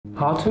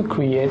How to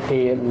create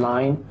a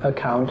Line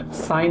account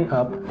sign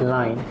up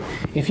line.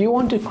 If you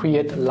want to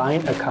create a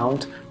Line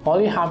account, all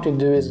you have to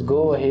do is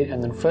go ahead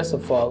and then first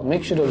of all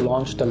make sure to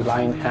launch the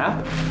Line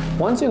app.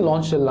 Once you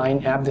launch the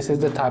Line app, this is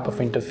the type of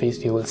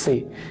interface you will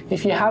see.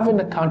 If you have an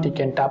account, you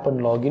can tap on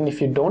login.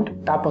 If you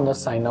don't, tap on the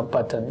sign up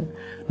button.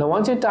 Now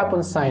once you tap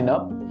on sign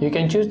up, you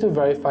can choose to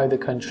verify the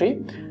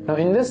country. Now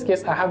in this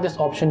case, I have this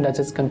option that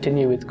says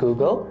continue with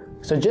Google.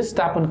 So just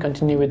tap on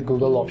continue with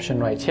Google option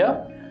right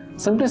here.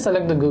 Simply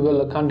select the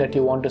Google account that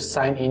you want to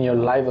sign in your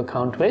live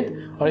account with,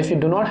 or if you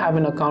do not have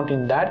an account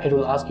in that, it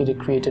will ask you to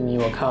create a new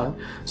account.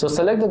 So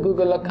select the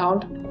Google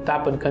account,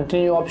 tap on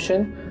continue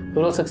option, it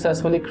will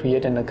successfully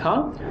create an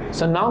account.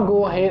 So now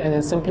go ahead and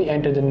then simply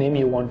enter the name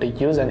you want to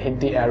use and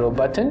hit the arrow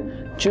button.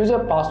 Choose a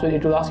password,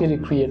 it will ask you to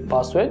create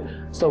password.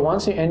 So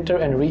once you enter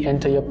and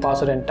re-enter your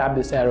password and tap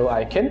this arrow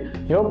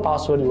icon, your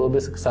password will be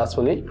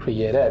successfully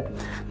created.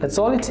 That's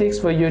all it takes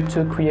for you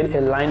to create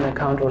a Line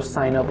account or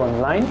sign up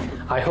online.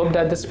 I hope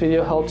that this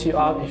video helped you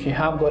out. If you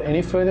have got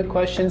any further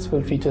questions,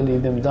 feel free to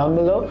leave them down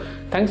below.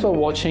 Thanks for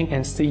watching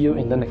and see you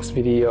in the next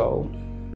video.